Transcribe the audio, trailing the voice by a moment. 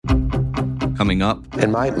coming up.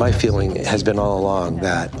 And my feeling has been all along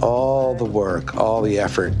that all the work, all the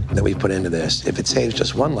effort that we put into this, if it saves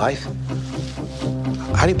just one life,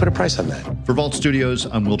 how do you put a price on that? For Vault Studios,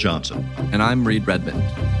 I'm Will Johnson. And I'm Reed Redmond.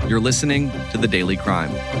 You're listening to The Daily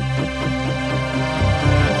Crime.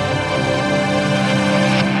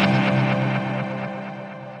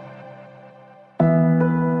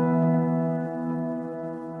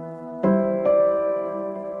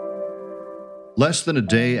 Less than a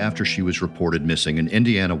day after she was reported missing, an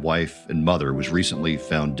Indiana wife and mother was recently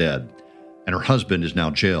found dead, and her husband is now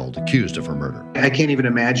jailed, accused of her murder. I can't even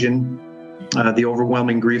imagine the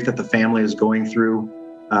overwhelming grief that the family is going through,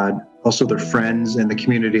 also their friends and the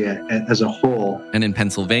community as a whole. And in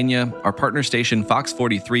Pennsylvania, our partner station Fox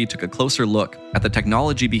 43 took a closer look at the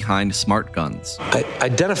technology behind smart guns. I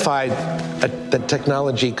identified that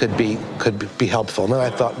technology could be helpful. And then I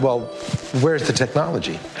thought, well, where's the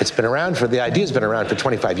technology? The idea's been around for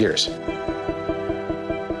 25 years.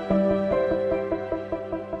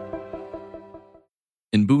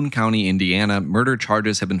 In Boone County, Indiana, murder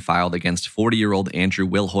charges have been filed against 40-year-old Andrew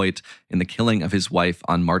Wilhoit in the killing of his wife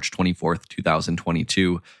on March 24th,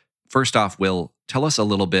 2022. First off, Will, tell us a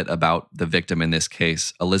little bit about the victim in this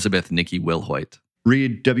case, Elizabeth Nikki Wilhoit.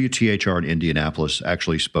 Reed, WTHR in Indianapolis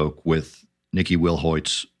actually spoke with Nikki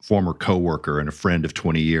Wilhoit's former co-worker and a friend of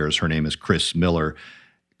 20 years. Her name is Chris Miller.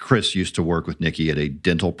 Chris used to work with Nikki at a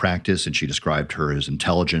dental practice, and she described her as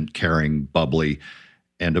intelligent, caring, bubbly,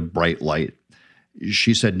 and a bright light.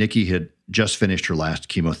 She said Nikki had just finished her last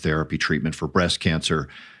chemotherapy treatment for breast cancer.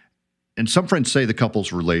 And some friends say the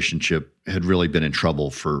couple's relationship had really been in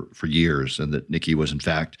trouble for years, and that Nikki was, in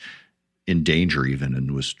fact, in danger even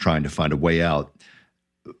and was trying to find a way out.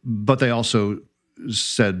 But they also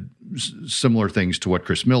said similar things to what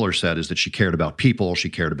Chris Miller said, is that she cared about people, she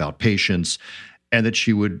cared about patients, and that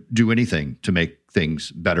she would do anything to make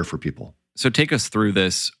things better for people. So take us through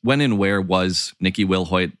this. When and where was Nikki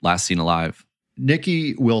Wilhoit last seen alive?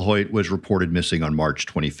 Nikki Wilhoit was reported missing on March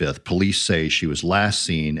 25th. Police say she was last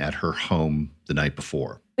seen at her home the night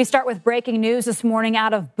before. We start with breaking news this morning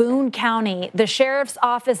out of Boone County. The sheriff's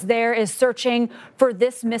office there is searching for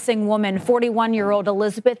this missing woman. 41-year-old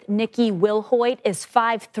Elizabeth Nikki Wilhoit is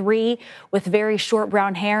 5'3", with very short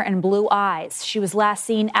brown hair and blue eyes. She was last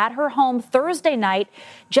seen at her home Thursday night,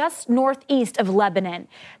 just northeast of Lebanon.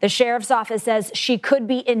 The sheriff's office says she could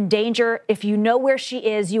be in danger. If you know where she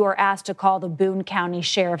is, you are asked to call the Boone County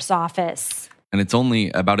Sheriff's Office. And it's only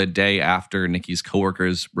about a day after Nikki's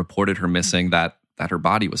coworkers reported her missing that her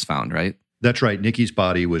body was found, right? That's right. Nikki's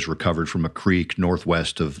body was recovered from a creek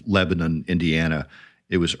northwest of Lebanon, Indiana.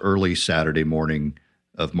 It was early Saturday morning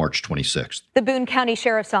of March 26th. The Boone County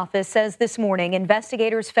Sheriff's Office says this morning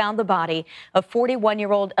investigators found the body of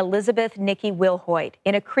 41-year-old Elizabeth Nikki Wilhoit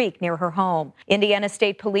in a creek near her home. Indiana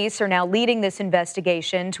State Police are now leading this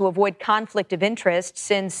investigation to avoid conflict of interest,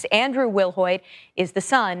 since Andrew Wilhoit is the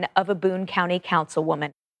son of a Boone County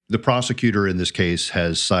councilwoman. The prosecutor in this case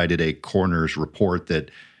has cited a coroner's report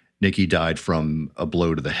that Nikki died from a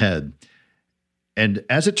blow to the head. And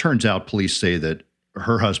as it turns out, police say that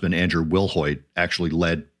her husband, Andrew Wilhoit, actually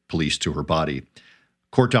led police to her body.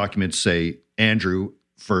 Court documents say Andrew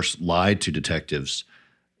first lied to detectives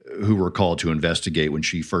who were called to investigate when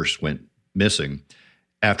she first went missing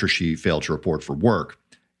after she failed to report for work.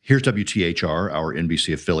 Here's WTHR, our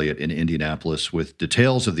NBC affiliate in Indianapolis, with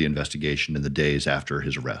details of the investigation in the days after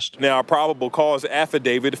his arrest. Now, a probable cause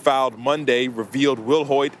affidavit filed Monday revealed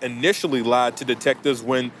Wilhoit initially lied to detectives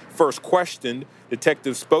when first questioned.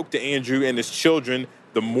 Detectives spoke to Andrew and his children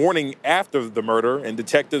the morning after the murder, and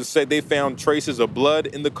detectives said they found traces of blood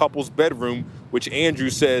in the couple's bedroom, which Andrew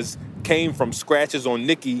says came from scratches on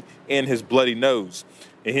Nikki and his bloody nose.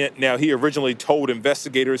 Now, he originally told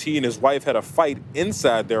investigators he and his wife had a fight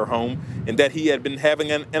inside their home and that he had been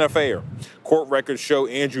having an affair. Court records show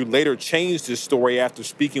Andrew later changed his story after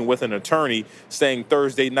speaking with an attorney, saying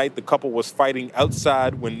Thursday night the couple was fighting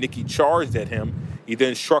outside when Nikki charged at him. He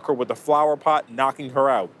then struck her with a flower pot, knocking her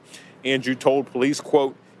out. Andrew told police,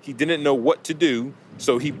 quote, he didn't know what to do,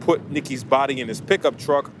 so he put Nikki's body in his pickup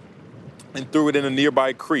truck and threw it in a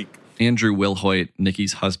nearby creek. Andrew Wilhoit,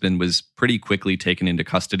 Nikki's husband, was pretty quickly taken into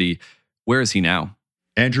custody. Where is he now?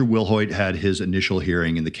 Andrew Wilhoit had his initial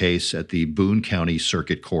hearing in the case at the Boone County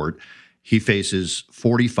Circuit Court. He faces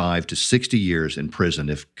 45 to 60 years in prison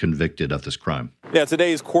if convicted of this crime. Now,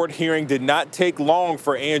 today's court hearing did not take long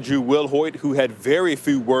for Andrew Wilhoit, who had very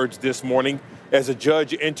few words this morning, as a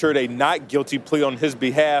judge entered a not guilty plea on his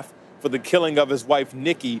behalf for the killing of his wife,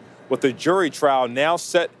 Nikki, with a jury trial now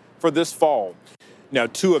set for this fall. Now,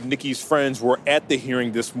 two of Nikki's friends were at the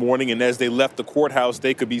hearing this morning, and as they left the courthouse,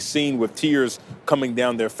 they could be seen with tears coming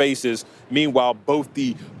down their faces. Meanwhile, both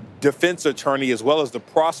the defense attorney as well as the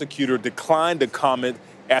prosecutor declined to comment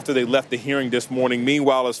after they left the hearing this morning.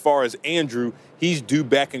 Meanwhile, as far as Andrew, he's due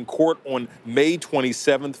back in court on May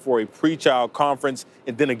 27th for a pretrial conference,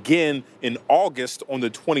 and then again in August on the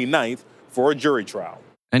 29th for a jury trial.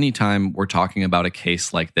 Anytime we're talking about a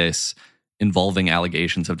case like this involving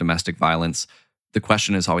allegations of domestic violence, the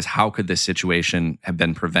question is always, how could this situation have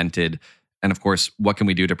been prevented? And of course, what can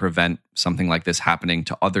we do to prevent something like this happening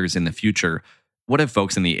to others in the future? What have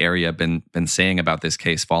folks in the area been saying about this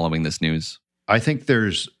case following this news? I think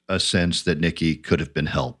there's a sense that Nikki could have been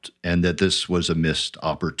helped and that this was a missed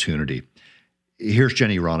opportunity. Here's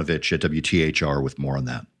Jenny Ronovich at WTHR with more on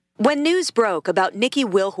that. When news broke about Nikki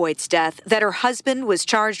Wilhoit's death, that her husband was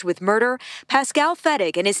charged with murder, Pascal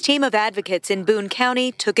Fettig and his team of advocates in Boone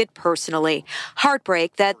County took it personally.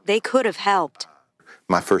 Heartbreak that they could have helped.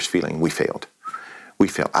 My first feeling, we failed. We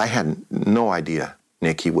failed. I had no idea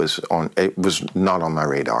Nikki was not on my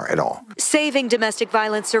radar at all. Saving domestic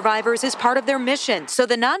violence survivors is part of their mission, so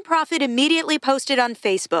the nonprofit immediately posted on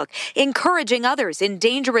Facebook, encouraging others in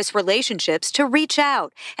dangerous relationships to reach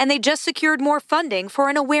out. And they just secured more funding for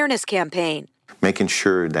an awareness campaign. Making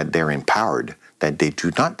sure that they're empowered, that they do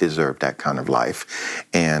not deserve that kind of life,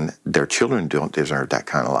 and their children don't deserve that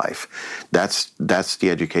kind of life. That's the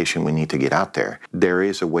education we need to get out there. There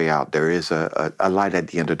is a way out. There is a light at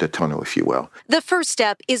the end of the tunnel, if you will. The first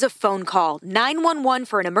step is a phone call, 911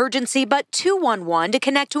 for an emergency, but 211 to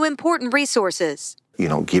connect to important resources. You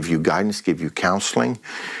know, give you guidance, give you counseling,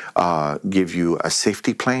 give you a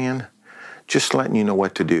safety plan. Just letting you know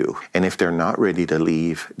what to do. And if they're not ready to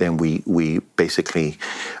leave, then we basically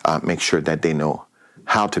make sure that they know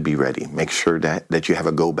how to be ready. Make sure that you have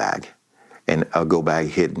a go bag, and a go bag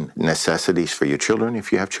hidden necessities for your children,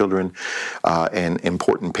 if you have children, and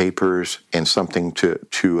important papers, and something to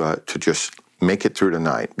just make it through the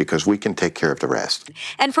night, because we can take care of the rest.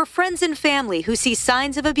 And for friends and family who see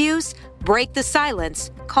signs of abuse, break the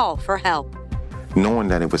silence, call for help. Knowing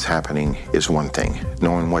that it was happening is one thing.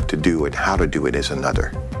 Knowing what to do and how to do it is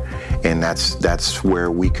another. And that's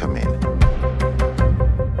where we come in.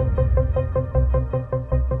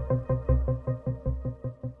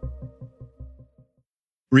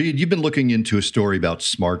 Reed, you've been looking into a story about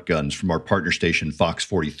smart guns from our partner station, Fox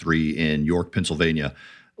 43 in York, Pennsylvania.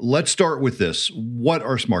 Let's start with this. What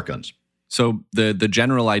are smart guns? So the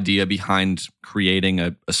general idea behind creating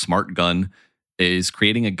a smart gun is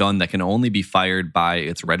creating a gun that can only be fired by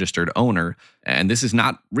its registered owner. And this is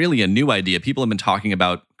not really a new idea. People have been talking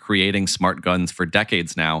about creating smart guns for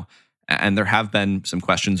decades now. And there have been some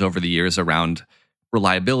questions over the years around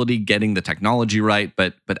reliability, getting the technology right.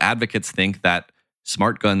 But advocates think that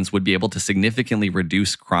smart guns would be able to significantly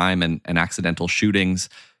reduce crime and accidental shootings.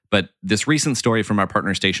 But this recent story from our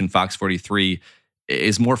partner station, Fox 43,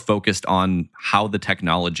 is more focused on how the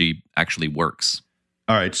technology actually works.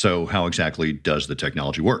 All right, so how exactly does the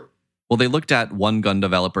technology work? Well, they looked at one gun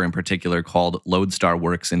developer in particular called Lodestar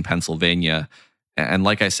Works in Pennsylvania. And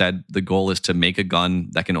like I said, the goal is to make a gun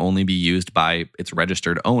that can only be used by its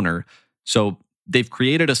registered owner. So they've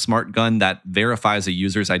created a smart gun that verifies a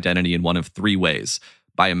user's identity in one of three ways: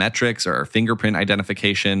 biometrics or fingerprint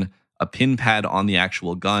identification, a pin pad on the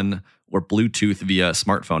actual gun, or Bluetooth via a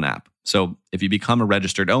smartphone app. So if you become a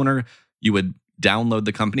registered owner, you would download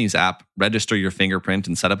the company's app, register your fingerprint,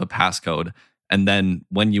 and set up a passcode. And then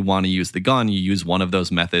when you want to use the gun, you use one of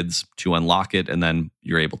those methods to unlock it, and then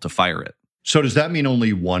you're able to fire it. So does that mean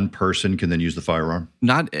only one person can then use the firearm?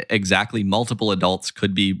 Not exactly. Multiple adults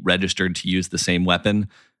could be registered to use the same weapon.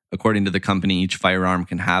 According to the company, each firearm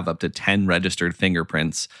can have up to 10 registered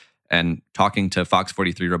fingerprints. And talking to Fox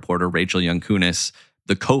 43 reporter Rachel Yankunis,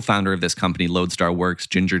 the co-founder of this company, Lodestar Works,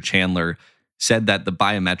 Ginger Chandler, said that the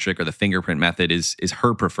biometric or the fingerprint method is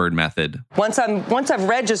her preferred method. Once I've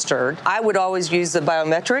registered, I would always use the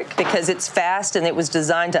biometric because it's fast and it was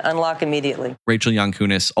designed to unlock immediately. Rachel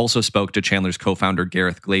Yankunis also spoke to Chandler's co-founder,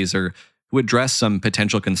 Gareth Glazer, who addressed some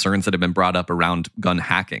potential concerns that have been brought up around gun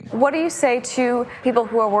hacking. What do you say to people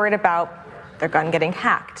who are worried about their gun getting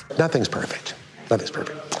hacked? Nothing's perfect. Nothing's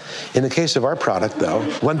perfect. In the case of our product, though,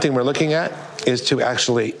 one thing we're looking at is to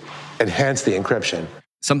actually enhance the encryption.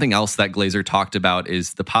 Something else that Glazer talked about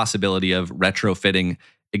is the possibility of retrofitting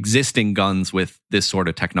existing guns with this sort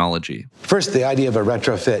of technology. First, the idea of a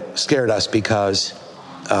retrofit scared us because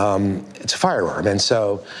it's a firearm. And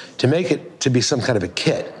so to make it to be some kind of a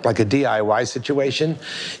kit, like a DIY situation,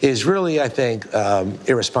 is really, I think,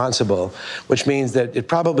 irresponsible, which means that it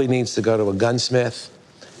probably needs to go to a gunsmith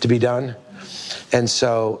to be done. And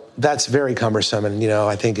so that's very cumbersome, and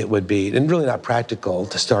I think it would be, and really not practical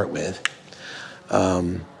to start with.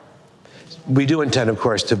 We do intend, of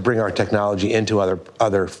course, to bring our technology into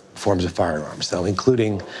other forms of firearms, though,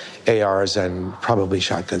 including ARs and probably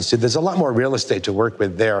shotguns. So there's a lot more real estate to work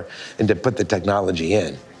with there and to put the technology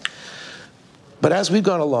in. But as we've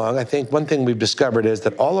gone along, I think one thing we've discovered is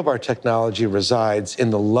that all of our technology resides in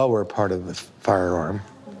the lower part of the firearm,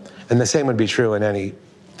 and the same would be true in any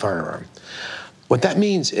firearm. What that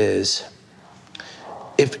means is,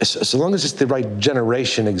 so long as it's the right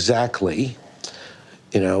generation exactly,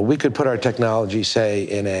 we could put our technology, say,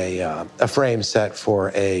 in a frame set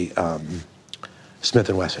for a Smith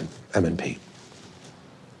 & Wesson M&P,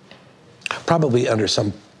 probably under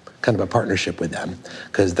some kind of a partnership with them,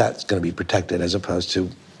 because that's going to be protected as opposed to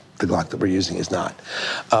the Glock that we're using is not.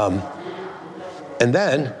 And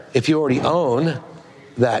then, if you already own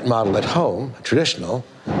that model at home, traditional,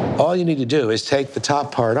 all you need to do is take the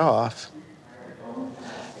top part off,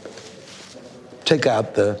 take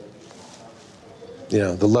out the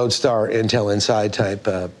Lodestar Intel Inside type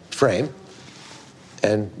frame,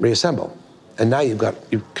 and reassemble. And now you've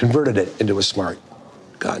converted it into a smart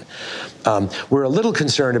gun. We're a little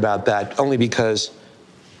concerned about that only because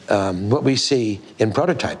what we see in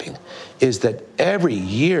prototyping is that every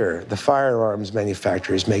year the firearms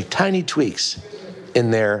manufacturers make tiny tweaks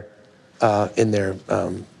in their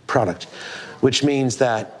product, which means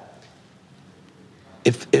that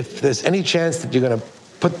if there's any chance that you're going to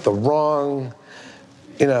put the wrong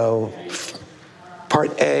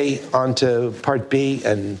part A onto part B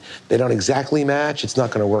and they don't exactly match, it's not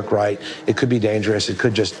going to work right. It could be dangerous. It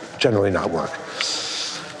could just generally not work.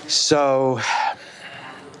 So,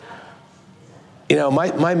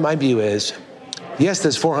 my view is, yes,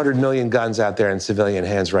 there's 400 million guns out there in civilian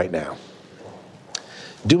hands right now.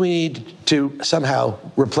 Do we need to somehow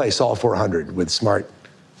replace all 400 with smart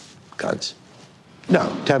guns?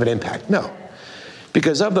 No. To have an impact? No.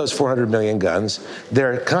 Because of those 400 million guns,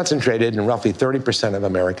 they're concentrated in roughly 30% of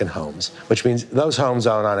American homes, which means those homes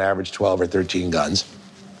own on average 12 or 13 guns.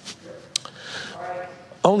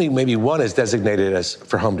 Only maybe one is designated as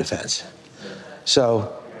for home defense.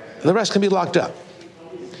 So the rest can be locked up.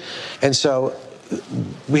 And so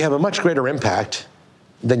we have a much greater impact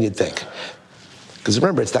than you'd think. Because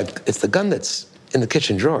remember, it's the gun that's in the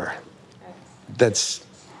kitchen drawer that's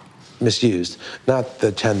misused, not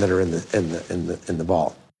the 10 that are in the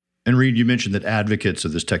vault. And Reed, you mentioned that advocates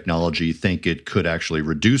of this technology think it could actually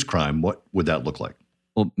reduce crime. What would that look like?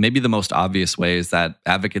 Well, maybe the most obvious way is that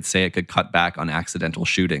advocates say it could cut back on accidental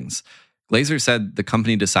shootings. Glazer said the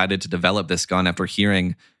company decided to develop this gun after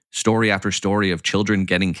hearing story after story of children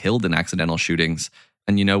getting killed in accidental shootings.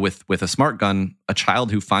 And with a smart gun, a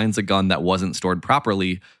child who finds a gun that wasn't stored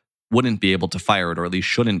properly wouldn't be able to fire it, or at least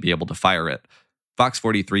shouldn't be able to fire it. Fox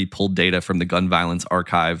 43 pulled data from the Gun Violence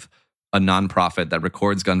Archive, a nonprofit that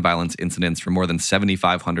records gun violence incidents for more than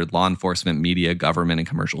 7,500 law enforcement, media, government, and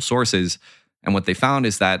commercial sources. And what they found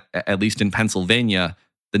is that, at least in Pennsylvania,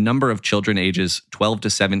 the number of children ages 12 to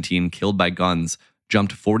 17 killed by guns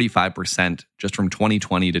jumped 45% just from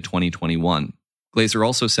 2020 to 2021. Glazer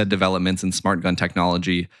also said developments in smart gun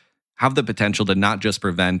technology have the potential to not just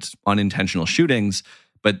prevent unintentional shootings,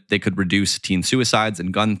 but they could reduce teen suicides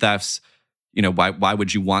and gun thefts. Why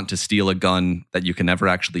would you want to steal a gun that you can never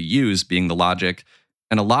actually use, being the logic?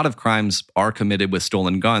 And a lot of crimes are committed with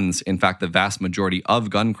stolen guns. In fact, the vast majority of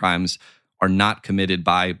gun crimes are not committed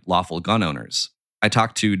by lawful gun owners. I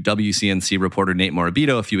talked to WCNC reporter Nate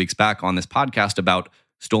Morabito a few weeks back on this podcast about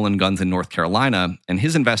stolen guns in North Carolina, and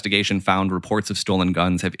his investigation found reports of stolen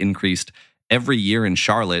guns have increased every year in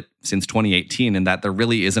Charlotte since 2018, and that there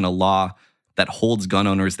really isn't a law that holds gun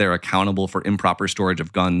owners there accountable for improper storage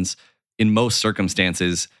of guns in most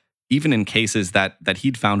circumstances, even in cases that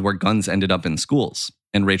he'd found where guns ended up in schools.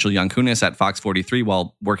 And Rachel Yankunis at Fox 43,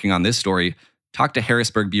 while working on this story, talked to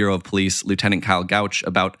Harrisburg Bureau of Police Lieutenant Kyle Gouch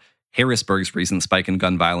about Harrisburg's recent spike in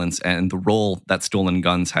gun violence and the role that stolen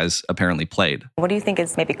guns has apparently played. What do you think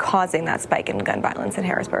is maybe causing that spike in gun violence in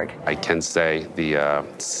Harrisburg? I can say the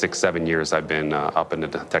 6-7 years I've been up in the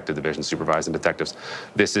detective division supervising detectives,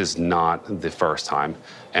 this is not the first time.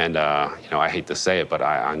 And, I hate to say it, but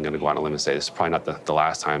I'm going to go out on a limb and say this is probably not the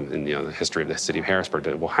last time in the history of the city of Harrisburg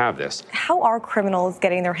that we'll have this. How are criminals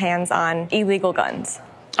getting their hands on illegal guns?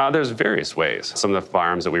 There's various ways. Some of the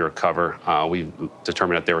firearms that we recover, we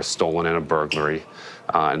determined that they were stolen in a burglary,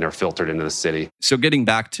 and they're filtered into the city. So getting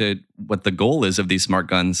back to what the goal is of these smart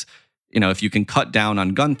guns, if you can cut down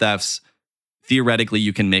on gun thefts, theoretically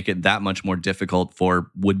you can make it that much more difficult for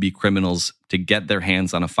would-be criminals to get their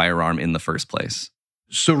hands on a firearm in the first place.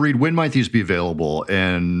 So Reed, when might these be available,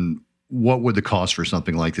 and what would the cost for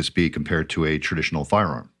something like this be compared to a traditional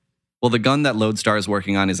firearm? Well, the gun that Lodestar is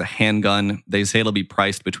working on is a handgun. They say it'll be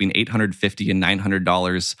priced between $850 and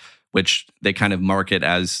 $900, which they kind of market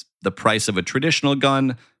as the price of a traditional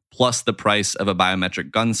gun plus the price of a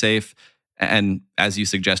biometric gun safe. And as you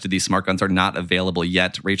suggested, these smart guns are not available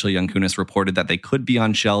yet. Rachel Young-Kunis reported that they could be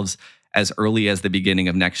on shelves as early as the beginning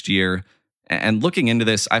of next year. And looking into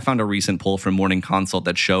this, I found a recent poll from Morning Consult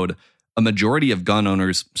that showed a majority of gun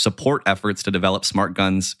owners support efforts to develop smart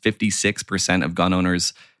guns, 56% of gun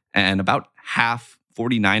owners, and about half,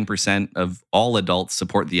 49% of all adults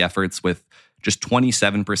support the efforts, with just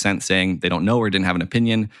 27% saying they don't know or didn't have an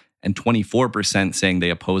opinion, and 24% saying they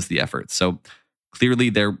oppose the efforts. So clearly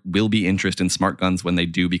there will be interest in smart guns when they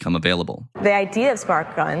do become available. The idea of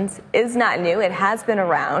smart guns is not new. It has been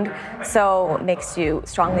around. So it makes you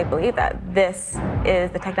strongly believe that this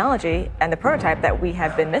is the technology and the prototype that we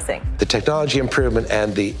have been missing. The technology improvement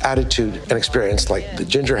and the attitude and experience like the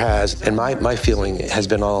Ginger has, and my feeling has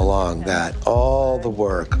been all along that all the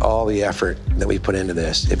work, all the effort that we put into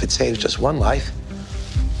this, if it saves just one life,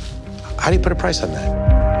 how do you put a price on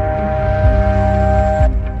that?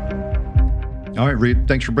 All right, Reed,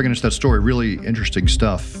 thanks for bringing us that story. Really interesting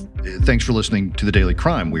stuff. Thanks for listening to The Daily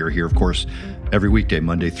Crime. We are here, of course, every weekday,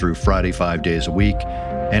 Monday through Friday, 5 days a week.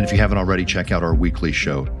 And if you haven't already, check out our weekly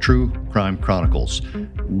show, True Crime Chronicles.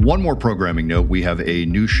 One more programming note, we have a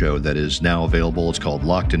new show that is now available. It's called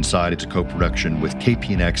Locked Inside. It's a co-production with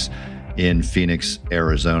KPNX in Phoenix,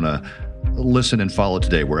 Arizona. Listen and follow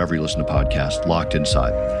today wherever you listen to podcasts, Locked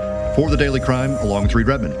Inside. For The Daily Crime, along with Reed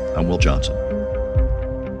Redmond, I'm Will Johnson.